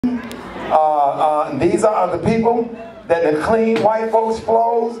These are the people that have cleaned white folks'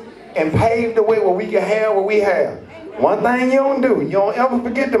 floors and paved the way where we can have what we have. One thing you don't do, you don't ever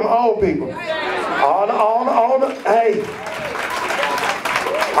forget them old people. All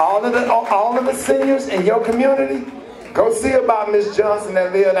of the seniors in your community, go see about Miss Johnson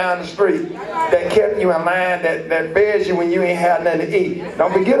that lived down the street, that kept you in line, that fed you when you ain't had nothing to eat.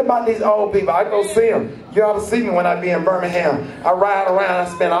 Don't forget about these old people. I go see them. You ought to see me when I be in Birmingham. I ride around, I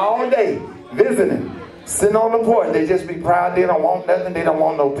spend all day visiting, sitting on the porch. They just be proud. They don't want nothing. They don't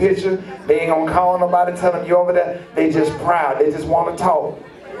want no picture. They ain't gonna call nobody, tell them you over there. They just proud. They just want to talk.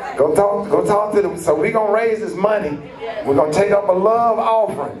 Go talk to them. So we're gonna raise this money. We're gonna take up a love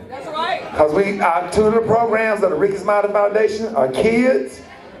offering. That's right. Because two of the programs of the Rickey Smiley Foundation are kids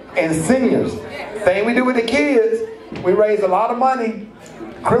and seniors. Thing we do with the kids, we raise a lot of money.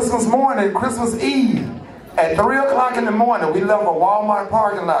 Christmas morning, Christmas Eve, at 3 o'clock in the morning, we left a Walmart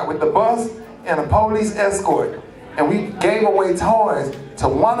parking lot with the bus and a police escort. And we gave away toys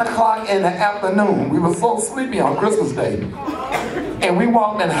till 1 o'clock in the afternoon. We were so sleepy on Christmas Day. And we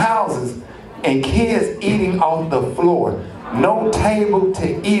walked in houses and kids eating off the floor. No table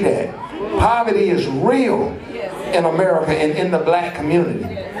to eat at. Poverty is real in America and in the black community.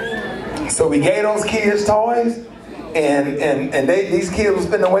 So we gave those kids toys, and these kids was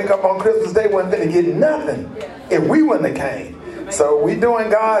finna wake up on Christmas Day, wasn't finna get nothing if we wouldn't have came. So we doing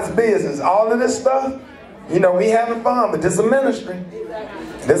God's business. All of this stuff, you know, we having fun, but this is a ministry.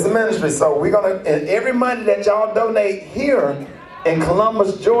 This is a ministry. So we're gonna, and every money that y'all donate here in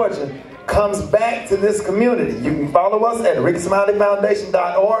Columbus, Georgia, comes back to this community. You can follow us at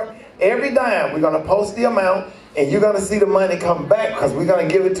rickysmileyfoundation.org. Every dime, we're going to post the amount, and you're going to see the money come back, because we're going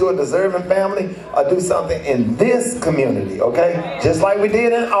to give it to a deserving family or do something in this community, okay? Just like we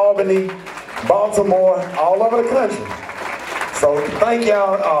did in Albany, Baltimore, all over the country. So thank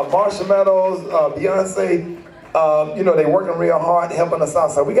y'all, Marshall Meadows, Beyonce. You know, they're working real hard, helping us out.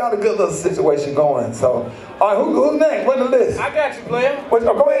 So we got a good little situation going. So, all right, who's next? What's the list? I got you, player. Go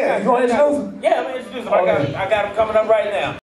ahead. You want to introduce them? Yeah, I'm going to introduce them. Okay. I got them coming up right now.